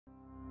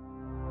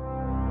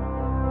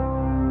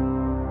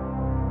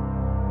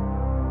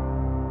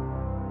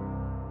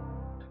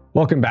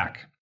Welcome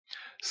back.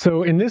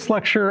 So in this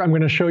lecture, I'm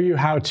going to show you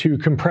how to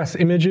compress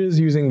images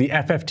using the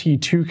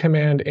FFT2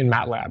 command in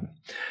Matlab.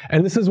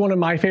 And this is one of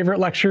my favorite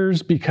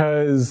lectures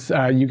because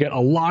you get a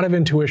lot of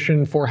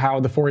intuition for how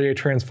the Fourier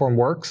transform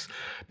works,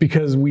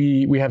 because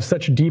we have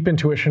such deep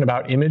intuition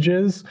about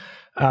images.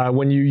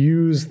 When you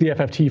use the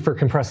FFT for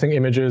compressing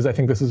images, I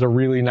think this is a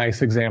really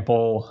nice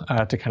example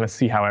to kind of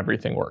see how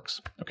everything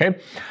works. Okay,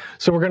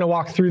 so we're going to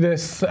walk through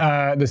this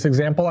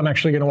example. I'm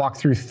actually going to walk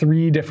through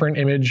 3 different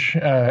image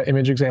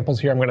examples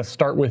here. I'm going to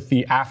start with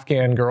the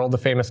Afghan girl, the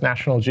famous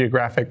National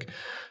Geographic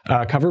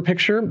cover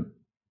picture.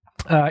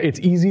 It's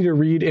easy to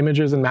read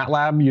images in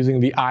Matlab using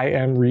the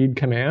imread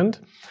command.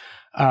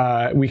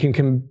 We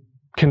can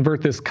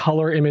convert this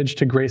color image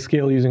to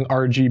grayscale using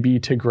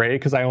RGB to gray,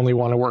 because I only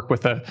want to work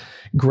with a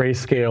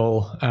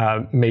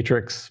grayscale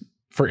matrix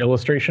for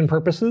illustration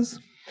purposes.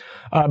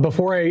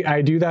 Before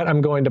I do that, I'm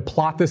going to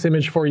plot this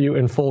image for you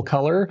in full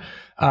color.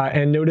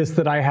 And notice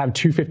that I have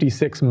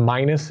 256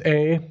 minus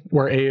A,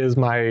 where A is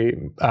my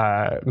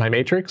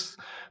matrix,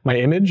 my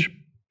image.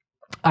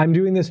 I'm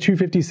doing this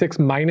 256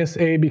 minus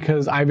A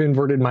because I've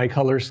inverted my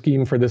color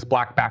scheme for this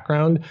black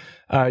background.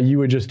 You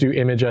would just do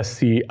image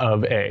SC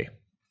of A.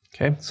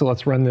 Okay, so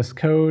let's run this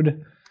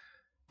code.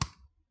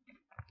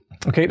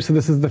 Okay, so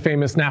this is the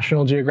famous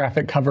National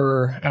Geographic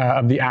cover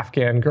of the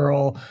Afghan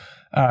girl.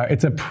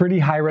 It's a pretty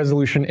high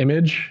resolution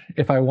image.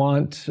 If I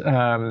want,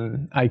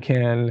 I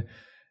can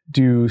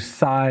do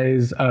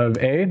size of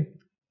A.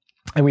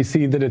 And we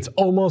see that it's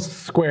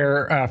almost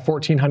square,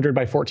 1400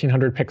 by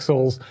 1400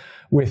 pixels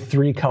with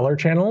 3 color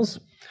channels.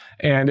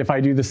 And if I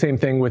do the same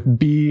thing with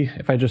B,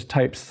 if I just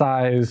type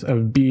size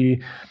of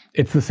B,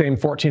 it's the same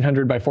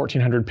 1400 by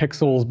 1400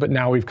 pixels, but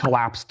now we've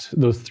collapsed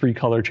those 3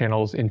 color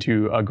channels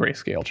into a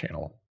grayscale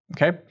channel.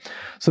 Okay,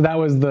 so that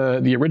was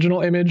the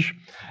original image.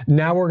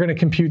 Now we're going to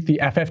compute the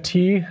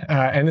FFT,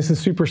 and this is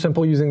super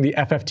simple using the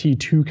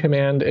FFT2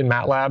 command in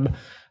Matlab.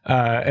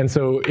 And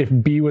so if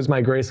B was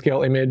my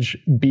grayscale image,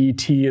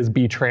 BT is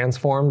B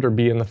transformed, or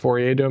B in the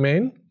Fourier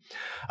domain.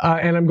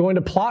 And I'm going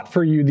to plot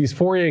for you these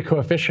Fourier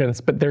coefficients,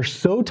 but they're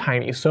so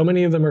tiny, so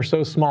many of them are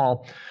so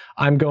small,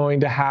 I'm going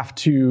to have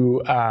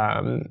to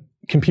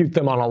compute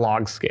them on a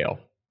log scale.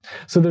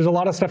 So there's a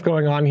lot of stuff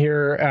going on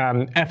here.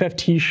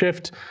 FFT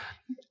shift,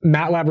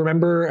 MATLAB,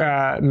 remember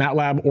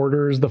MATLAB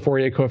orders the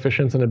Fourier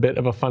coefficients in a bit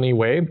of a funny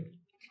way.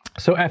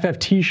 So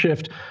FFT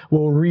shift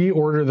will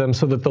reorder them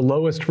so that the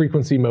lowest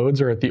frequency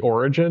modes are at the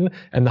origin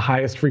and the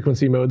highest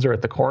frequency modes are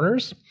at the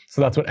corners.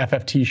 So that's what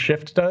FFT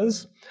shift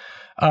does.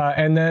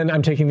 And then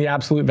I'm taking the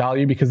absolute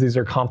value because these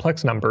are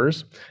complex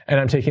numbers, and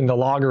I'm taking the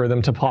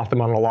logarithm to plot them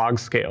on a log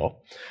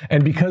scale.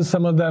 And because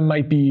some of them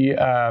might be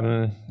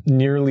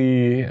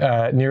nearly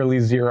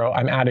 0,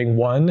 I'm adding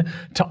 1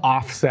 to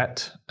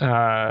offset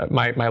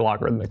my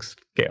logarithmic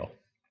scale.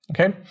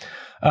 Okay,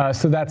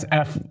 so that's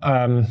F.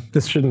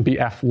 This shouldn't be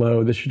F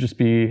low. This should just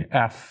be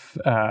F.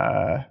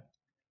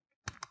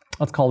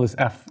 Let's call this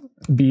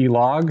FB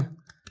log.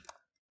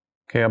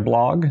 Okay, a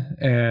blog,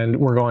 and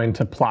we're going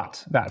to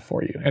plot that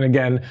for you. And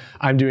again,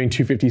 I'm doing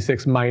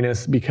 256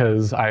 minus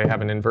because I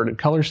have an inverted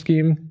color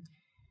scheme.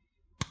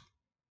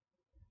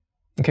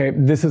 Okay,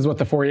 this is what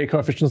the Fourier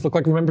coefficients look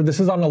like. Remember, this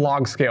is on a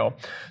log scale.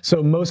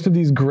 So most of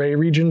these gray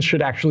regions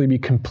should actually be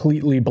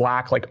completely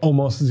black, like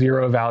almost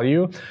 0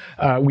 value.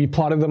 We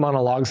plotted them on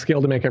a log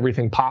scale to make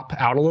everything pop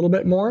out a little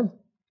bit more.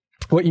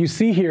 What you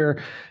see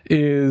here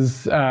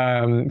is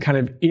kind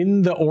of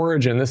in the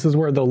origin, this is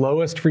where the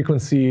lowest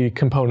frequency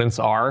components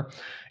are.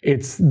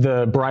 It's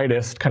the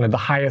brightest, kind of the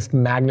highest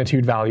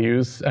magnitude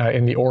values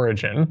in the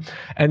origin.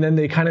 And then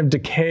they kind of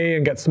decay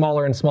and get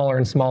smaller and smaller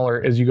and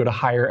smaller as you go to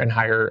higher and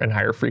higher and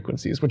higher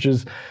frequencies, which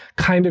is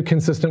kind of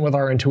consistent with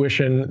our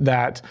intuition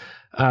that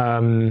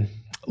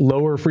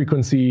lower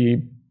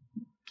frequency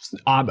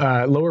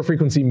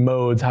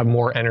modes have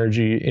more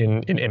energy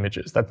in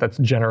images. That's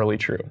generally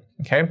true.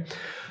 Okay.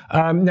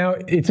 Now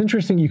it's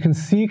interesting. You can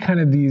see kind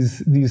of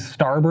these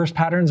starburst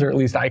patterns, or at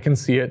least I can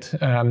see it.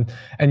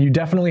 And you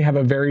definitely have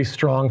a very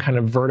strong kind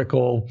of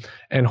vertical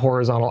and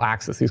horizontal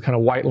axis. These kind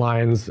of white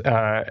lines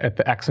at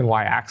the X and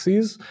Y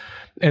axes.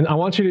 And I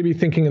want you to be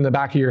thinking in the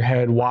back of your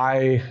head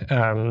why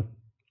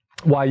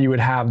you would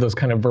have those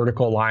kind of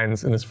vertical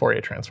lines in this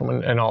Fourier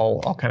transform, and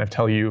I'll kind of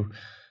tell you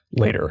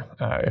later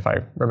if I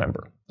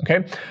remember.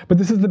 Okay, but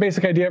this is the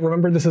basic idea.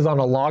 Remember, this is on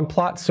a log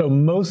plot, so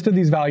most of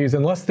these values,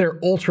 unless they're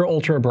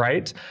ultra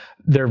bright,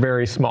 they're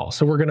very small.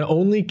 So we're going to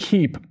only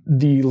keep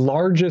the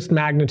largest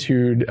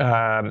magnitude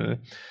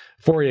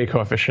Fourier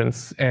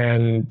coefficients,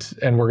 and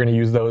we're going to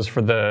use those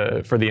for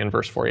the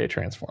inverse Fourier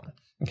transform.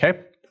 Okay.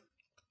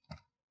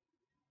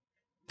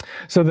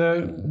 So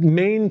the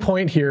main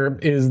point here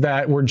is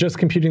that we're just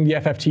computing the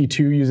FFT2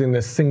 using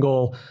this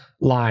single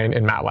line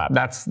in Matlab.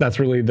 That's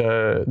really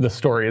the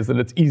story, is that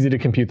it's easy to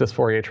compute this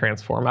Fourier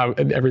transform.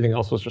 Everything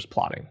else was just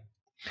plotting.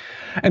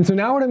 And so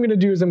now what I'm going to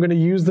do is I'm going to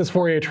use this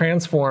Fourier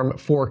transform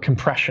for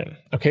compression.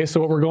 Okay, so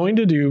what we're going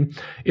to do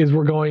is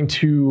we're going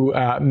to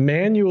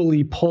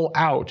manually pull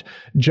out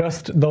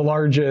just the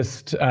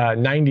largest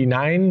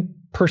 99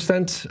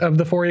 percent of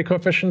the Fourier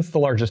coefficients, the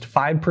largest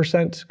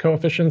 5%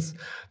 coefficients,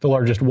 the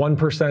largest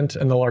 1%,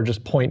 and the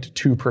largest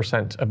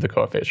 0.2% of the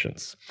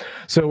coefficients.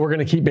 So we're going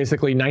to keep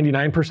basically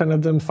 99%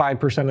 of them,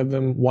 5% of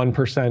them,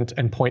 1%,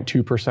 and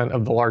 0.2%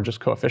 of the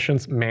largest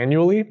coefficients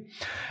manually.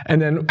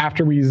 And then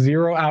after we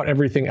zero out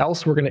everything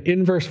else, we're going to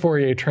inverse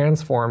Fourier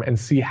transform and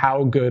see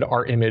how good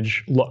our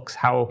image looks.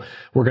 How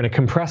we're going to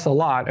compress a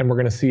lot, and we're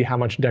going to see how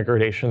much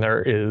degradation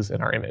there is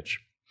in our image.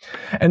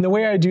 And the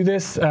way I do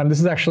this, this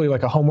is actually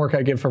like a homework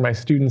I give for my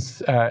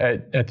students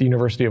at the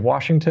University of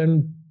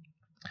Washington.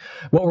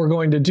 What we're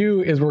going to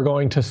do is we're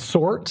going to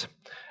sort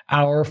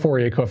our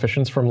Fourier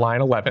coefficients from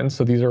line 11.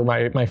 So these are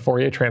my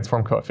Fourier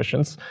transform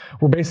coefficients.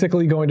 We're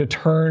basically going to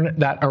turn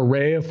that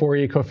array of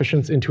Fourier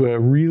coefficients into a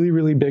really,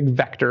 really big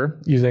vector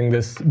using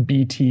this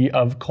BT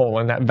of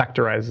colon that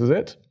vectorizes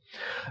it.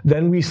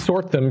 Then we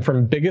sort them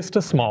from biggest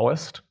to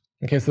smallest.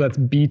 Okay, so that's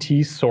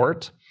BT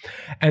sort.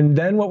 And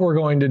then what we're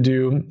going to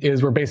do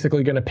is we're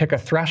basically going to pick a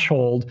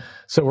threshold.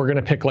 So we're going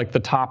to pick like the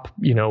top,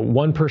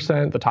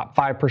 1%, the top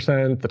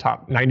 5%, the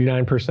top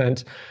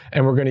 99%,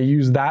 and we're going to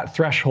use that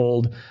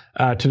threshold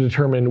to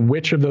determine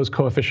which of those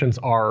coefficients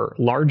are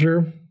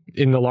larger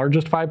in the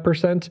largest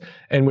 5%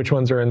 and which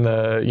ones are in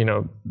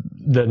the,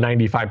 the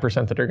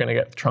 95% that are going to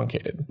get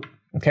truncated.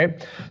 Okay,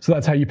 so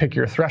that's how you pick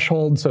your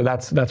threshold. So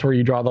that's where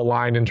you draw the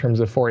line in terms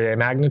of Fourier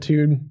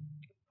magnitude.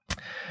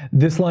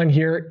 This line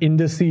here,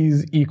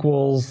 indices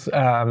equals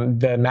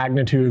the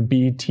magnitude of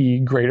BT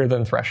greater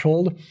than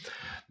threshold.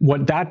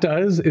 What that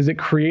does is it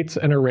creates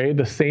an array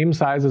the same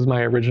size as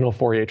my original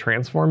Fourier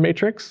transform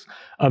matrix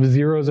of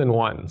zeros and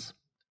ones.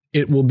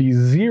 It will be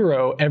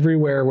 0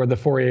 everywhere where the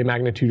Fourier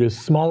magnitude is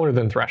smaller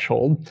than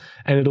threshold,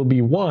 and it'll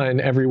be 1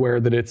 everywhere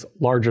that it's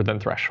larger than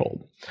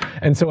threshold.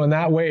 And so in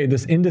that way,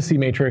 this indice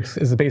matrix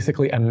is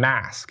basically a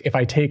mask. If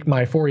I take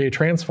my Fourier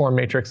transform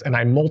matrix and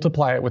I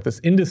multiply it with this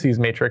indices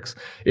matrix,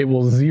 it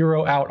will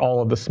zero out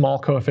all of the small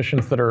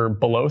coefficients that are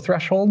below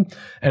threshold,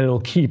 and it'll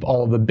keep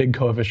all of the big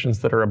coefficients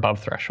that are above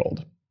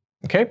threshold.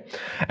 Okay,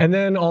 and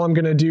then all I'm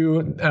going to do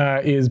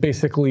is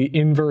basically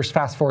inverse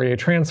fast Fourier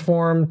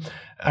transform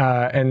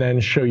and then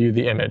show you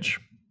the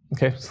image.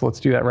 Okay, so let's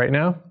do that right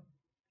now.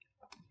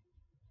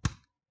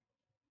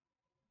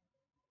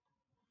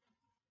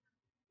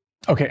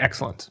 Okay,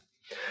 excellent.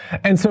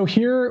 And so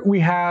here we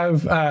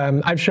have,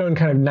 I've shown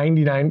kind of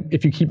 99,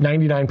 if you keep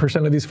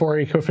 99% of these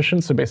Fourier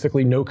coefficients, so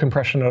basically no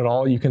compression at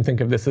all, you can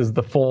think of this as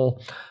the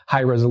full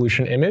high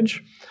resolution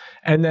image.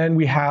 And then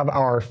we have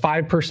our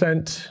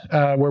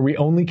 5%, where we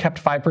only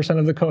kept 5%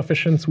 of the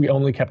coefficients, we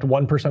only kept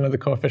 1% of the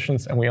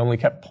coefficients, and we only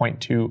kept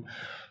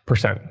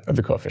 0.2% of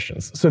the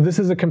coefficients. So this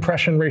is a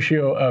compression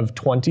ratio of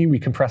 20. We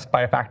compressed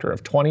by a factor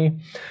of 20.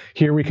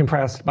 Here we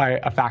compressed by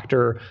a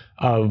factor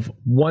of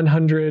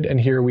 100, and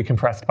here we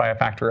compressed by a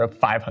factor of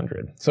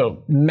 500.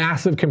 So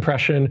massive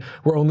compression.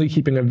 We're only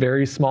keeping a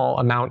very small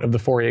amount of the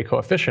Fourier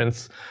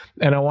coefficients.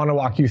 And I want to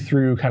walk you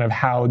through kind of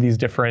how these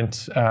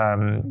different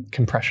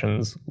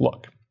compressions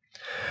look.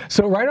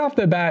 So right off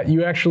the bat,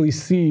 you actually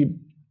see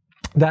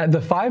that the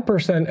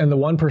 5% and the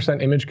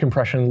 1% image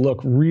compression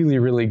look really,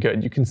 really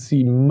good. You can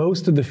see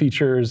most of the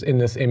features in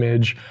this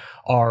image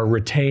are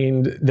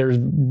retained. There's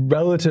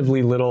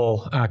relatively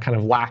little kind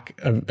of lack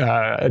of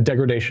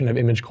degradation of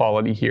image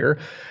quality here.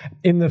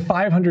 In the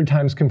 500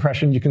 times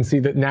compression, you can see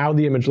that now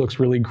the image looks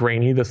really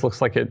grainy. This looks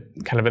like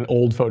kind of an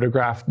old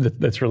photograph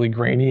that's really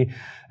grainy,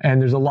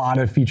 and there's a lot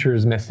of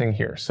features missing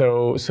here.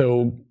 So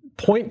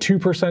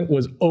 0.2%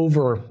 was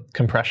over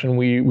compression.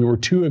 We were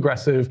too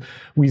aggressive.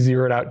 We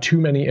zeroed out too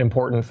many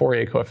important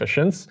Fourier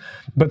coefficients.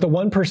 But the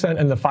 1%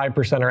 and the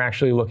 5% are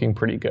actually looking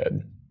pretty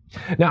good.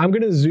 Now I'm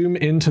going to zoom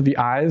into the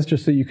eyes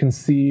just so you can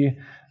see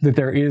that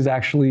there is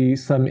actually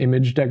some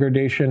image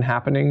degradation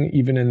happening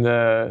even in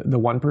the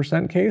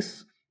 1%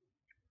 case.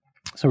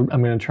 So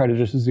I'm going to try to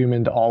just zoom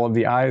into all of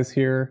the eyes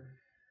here.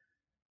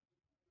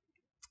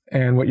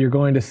 And what you're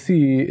going to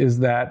see is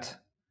that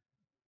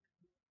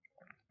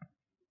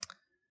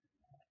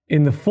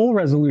in the full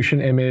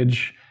resolution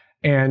image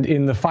and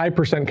in the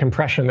 5%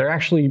 compression, they're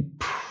actually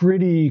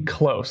pretty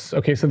close.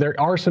 Okay, so there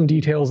are some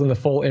details in the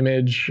full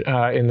image,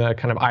 in the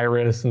kind of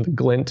iris and the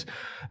glint,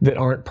 that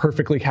aren't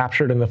perfectly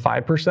captured in the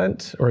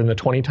 5% or in the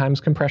 20 times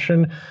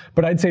compression,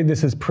 but I'd say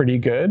this is pretty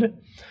good.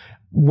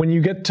 When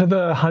you get to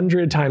the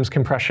 100 times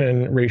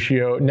compression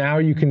ratio, now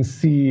you can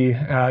see,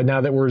 now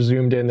that we're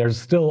zoomed in, there's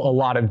still a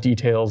lot of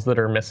details that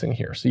are missing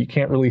here. So you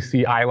can't really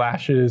see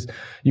eyelashes,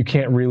 you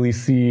can't really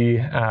see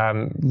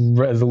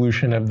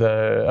resolution of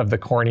the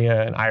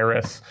cornea and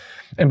iris.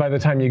 And by the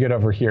time you get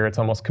over here, it's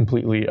almost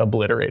completely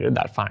obliterated,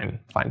 that fine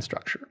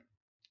structure.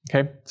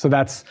 Okay, so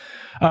that's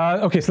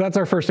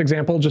our first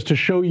example, just to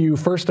show you,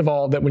 first of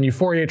all, that when you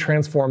Fourier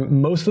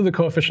transform, most of the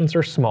coefficients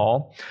are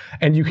small,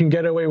 and you can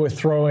get away with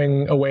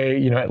throwing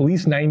away, at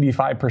least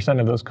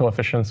 95% of those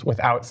coefficients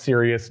without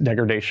serious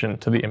degradation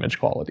to the image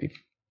quality.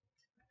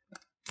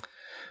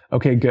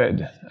 Okay,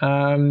 good.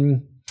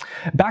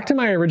 Back to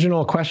my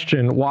original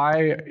question,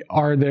 why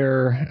are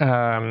there,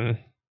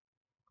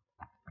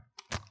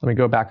 let me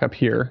go back up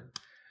here.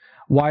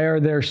 Why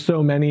are there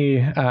so many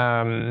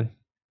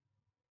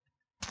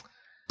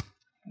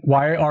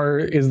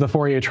is the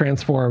Fourier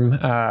transform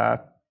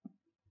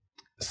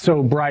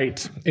so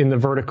bright in the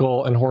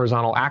vertical and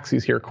horizontal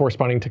axes here,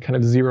 corresponding to kind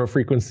of 0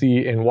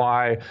 frequency in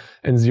y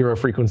and 0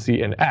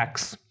 frequency in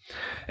x?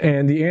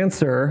 And the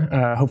answer,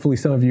 hopefully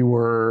some of you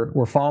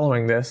were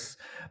following this,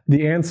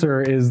 the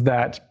answer is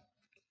that,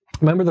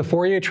 remember, the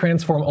Fourier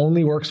transform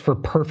only works for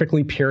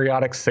perfectly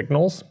periodic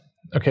signals.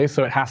 Okay,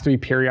 so it has to be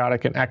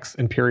periodic in x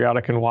and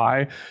periodic in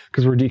y,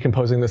 because we're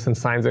decomposing this in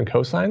sines and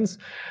cosines.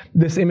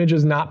 This image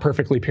is not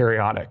perfectly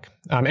periodic.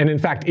 And in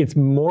fact, it's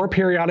more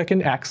periodic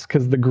in x,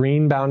 because the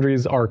green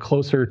boundaries are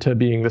closer to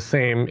being the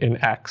same in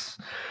x.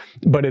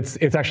 But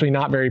it's actually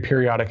not very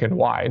periodic in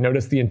y.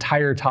 Notice the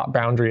entire top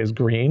boundary is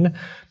green,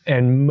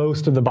 and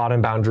most of the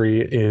bottom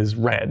boundary is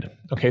red.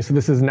 Okay, so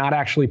this is not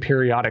actually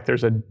periodic.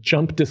 There's a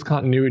jump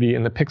discontinuity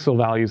in the pixel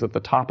values at the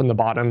top and the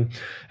bottom,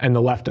 and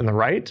the left and the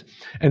right.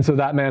 And so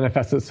that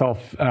manifests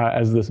itself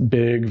as this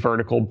big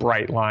vertical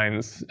bright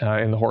lines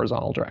in the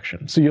horizontal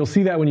direction. So you'll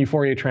see that when you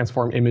Fourier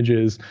transform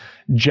images,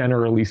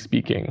 generally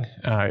speaking,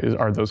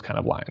 are those kind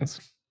of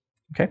lines.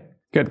 Okay,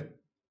 good.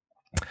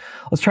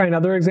 Let's try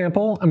another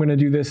example. I'm going to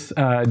do this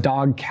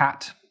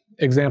dog-cat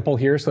example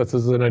here. So this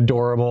is an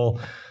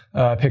adorable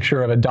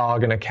picture of a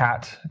dog and a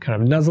cat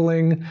kind of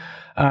nuzzling.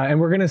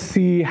 And we're going to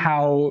see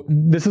how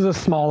this is a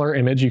smaller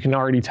image. You can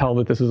already tell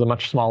that this is a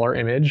much smaller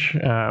image.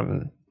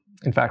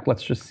 In fact,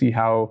 let's just see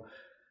how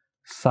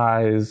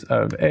size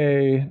of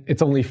A.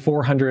 It's only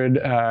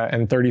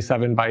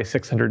 437 by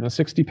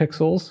 660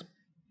 pixels.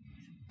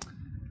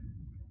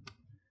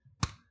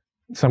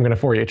 So I'm going to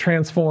Fourier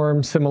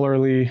transform.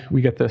 Similarly,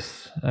 we get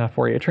this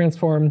Fourier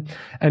transform.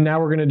 And now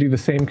we're going to do the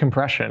same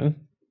compression.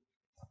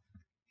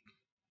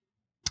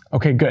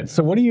 Okay, good.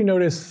 So what do you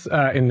notice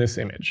in this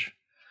image?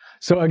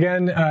 So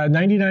again,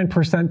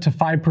 99% to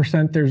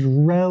 5%, there's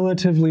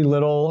relatively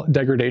little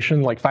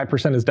degradation. Like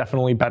 5% is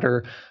definitely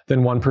better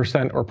than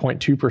 1% or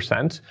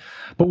 0.2%.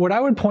 But what I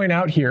would point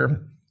out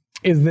here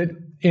is that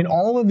in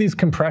all of these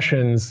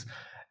compressions,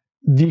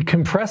 the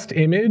compressed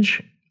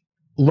image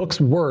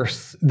looks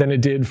worse than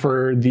it did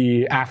for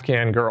the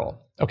Afghan girl.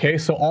 Okay,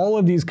 so all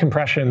of these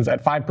compressions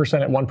at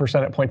 5%, at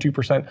 1%, at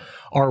 0.2%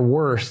 are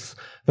worse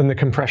than the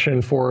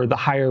compression for the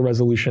higher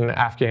resolution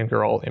Afghan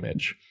girl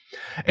image.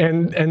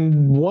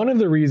 And one of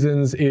the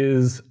reasons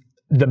is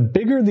the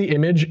bigger the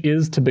image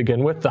is to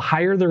begin with, the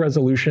higher the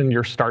resolution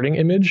your starting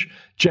image,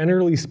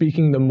 generally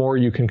speaking, the more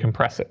you can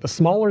compress it. The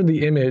smaller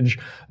the image,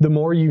 the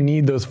more you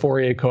need those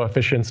Fourier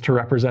coefficients to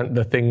represent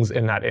the things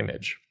in that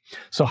image.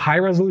 So high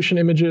resolution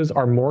images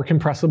are more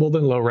compressible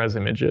than low res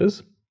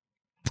images.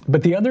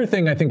 But the other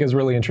thing I think is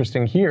really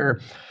interesting here,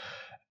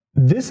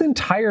 this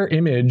entire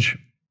image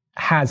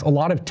has a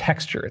lot of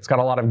texture. It's got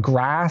a lot of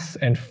grass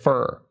and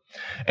fur.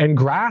 And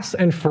grass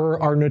and fur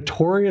are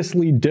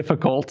notoriously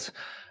difficult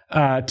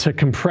to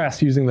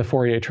compress using the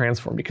Fourier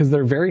transform because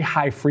they're very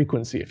high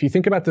frequency. If you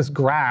think about this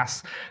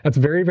grass, that's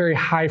very, very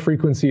high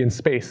frequency in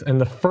space,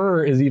 and the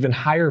fur is even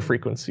higher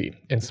frequency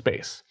in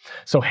space.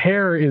 So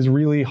hair is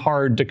really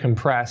hard to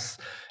compress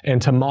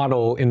and to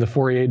model in the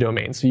Fourier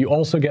domain. So you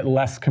also get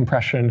less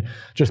compression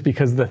just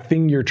because the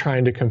thing you're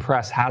trying to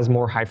compress has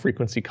more high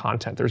frequency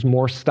content. There's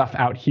more stuff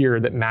out here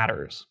that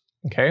matters,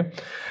 okay?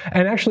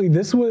 And actually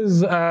this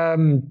was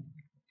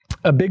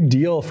a big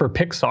deal for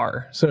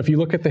Pixar. So if you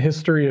look at the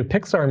history of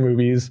Pixar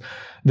movies,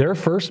 their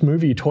first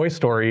movie, Toy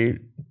Story,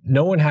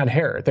 no one had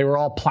hair. They were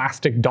all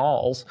plastic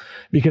dolls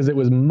because it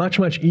was much,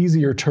 much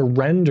easier to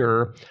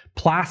render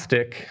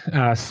plastic,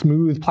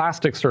 smooth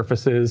plastic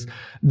surfaces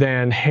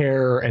than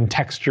hair and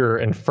texture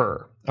and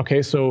fur.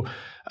 Okay, so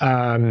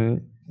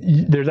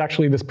there's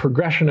actually this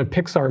progression of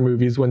Pixar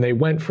movies when they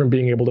went from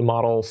being able to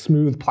model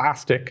smooth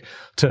plastic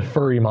to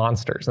furry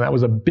monsters. And that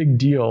was a big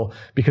deal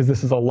because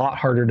this is a lot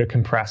harder to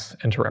compress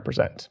and to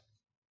represent.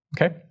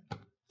 Okay,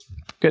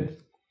 good.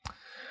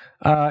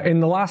 In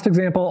the last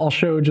example, I'll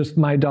show just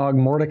my dog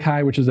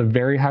Mordecai, which is a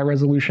very high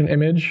resolution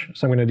image.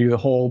 So I'm going to do the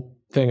whole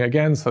thing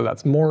again. So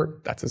that's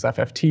Mort, that's his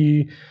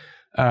FFT.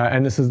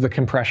 And this is the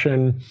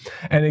compression.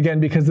 And again,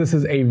 because this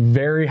is a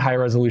very high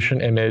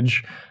resolution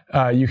image,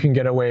 you can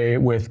get away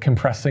with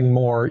compressing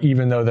more,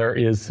 even though there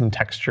is some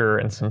texture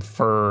and some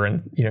fur,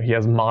 and he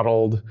has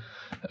modeled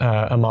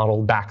a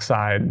modeled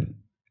backside.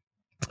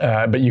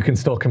 But you can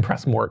still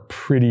compress more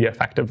pretty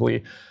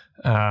effectively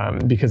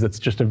because it's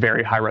just a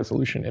very high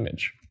resolution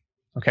image.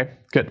 Okay,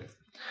 good.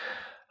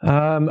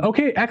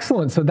 Okay,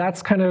 excellent. So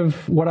that's kind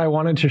of what I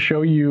wanted to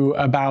show you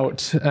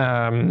about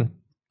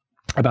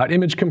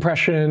image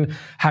compression,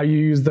 how you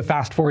use the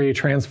fast Fourier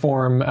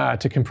transform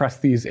to compress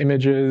these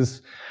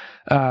images.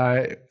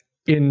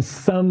 In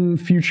some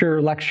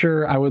future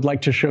lecture, I would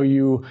like to show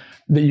you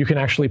that you can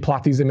actually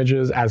plot these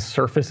images as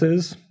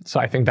surfaces. So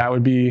I think that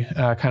would be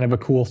kind of a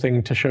cool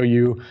thing to show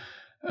you.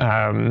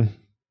 In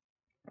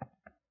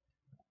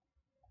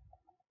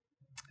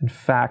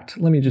fact,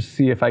 let me just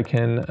see if I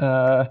can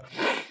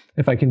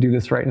do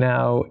this right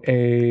now.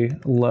 A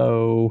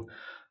low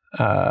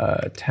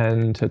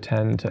 10 to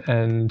 10 to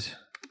end,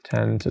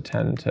 10 to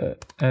 10 to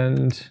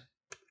end.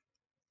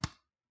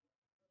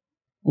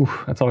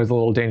 Oof, that's always a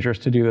little dangerous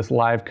to do this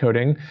live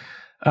coding.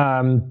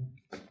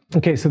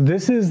 Okay, so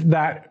this is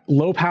that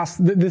low pass,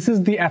 this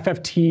is the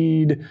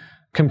FFT'd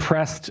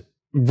compressed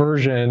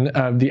version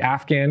of the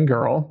Afghan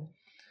girl.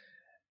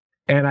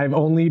 And I've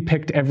only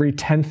picked every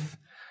 10th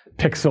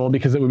pixel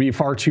because it would be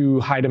far too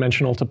high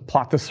dimensional to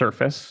plot the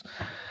surface.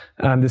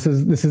 This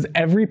is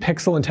every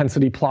pixel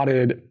intensity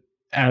plotted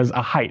as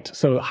a height.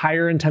 So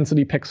higher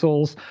intensity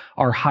pixels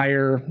are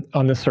higher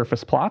on the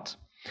surface plot.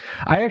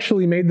 I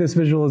actually made this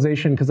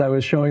visualization because I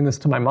was showing this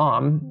to my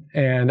mom,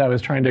 and I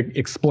was trying to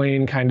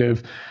explain kind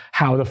of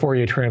how the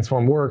Fourier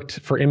transform worked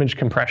for image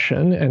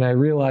compression, and I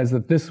realized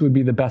that this would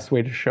be the best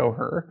way to show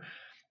her,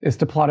 is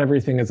to plot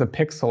everything as a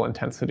pixel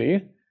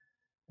intensity.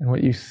 And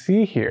what you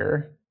see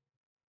here,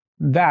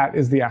 that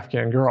is the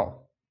Afghan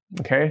girl,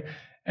 okay?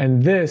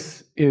 And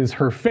this is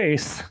her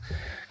face,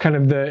 kind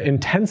of the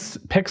intense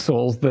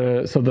pixels,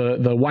 so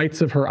the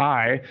whites of her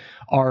eye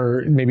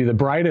are maybe the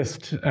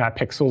brightest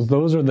pixels.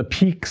 Those are the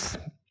peaks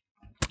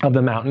of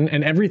the mountain,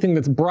 and everything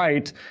that's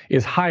bright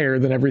is higher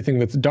than everything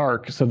that's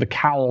dark. So the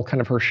cowl, kind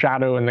of her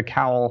shadow in the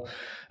cowl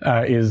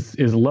is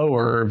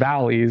lower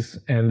valleys,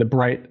 and the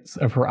brights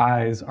of her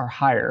eyes are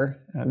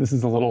higher. This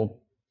is a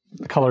little,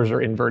 the colors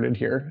are inverted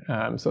here,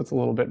 so it's a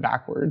little bit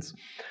backwards.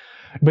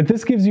 But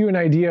this gives you an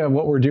idea of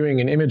what we're doing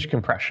in image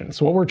compression.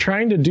 So what we're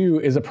trying to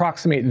do is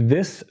approximate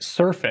this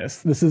surface,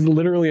 this is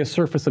literally a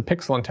surface of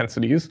pixel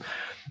intensities,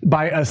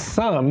 by a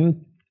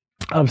sum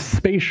of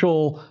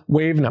spatial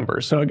wave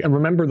numbers. So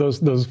remember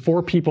those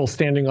 4 people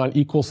standing on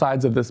equal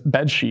sides of this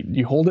bed sheet.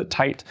 You hold it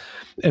tight,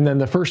 and then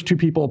the first 2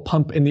 people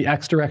pump in the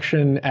x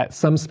direction at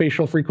some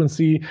spatial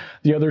frequency,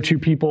 the other 2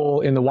 people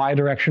in the y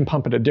direction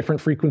pump at a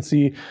different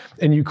frequency,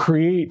 and you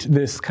create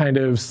this kind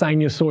of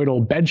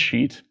sinusoidal bed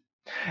sheet.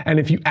 And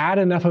if you add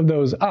enough of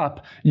those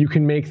up, you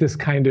can make this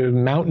kind of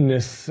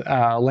mountainous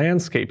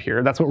landscape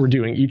here. That's what we're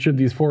doing. Each of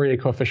these Fourier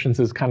coefficients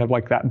is kind of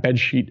like that bed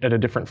sheet at a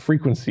different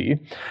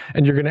frequency.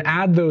 And you're going to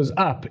add those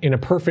up in a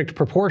perfect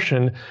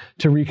proportion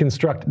to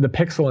reconstruct the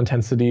pixel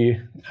intensity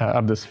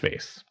of this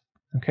face.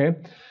 Okay?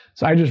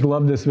 So I just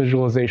love this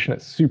visualization.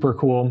 It's super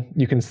cool.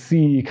 You can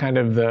see kind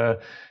of the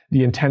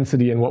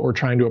intensity and what we're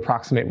trying to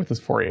approximate with this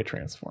Fourier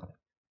transform.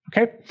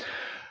 Okay?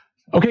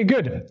 Okay,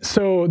 good.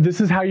 So this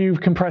is how you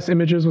compress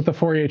images with the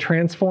Fourier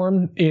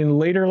transform. In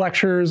later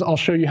lectures, I'll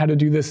show you how to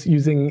do this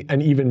using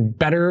an even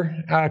better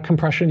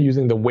compression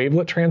using the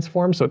wavelet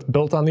transform. So it's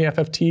built on the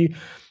FFT,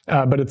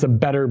 but it's a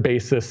better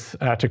basis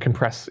to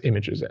compress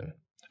images in.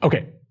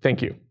 Okay,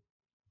 thank you.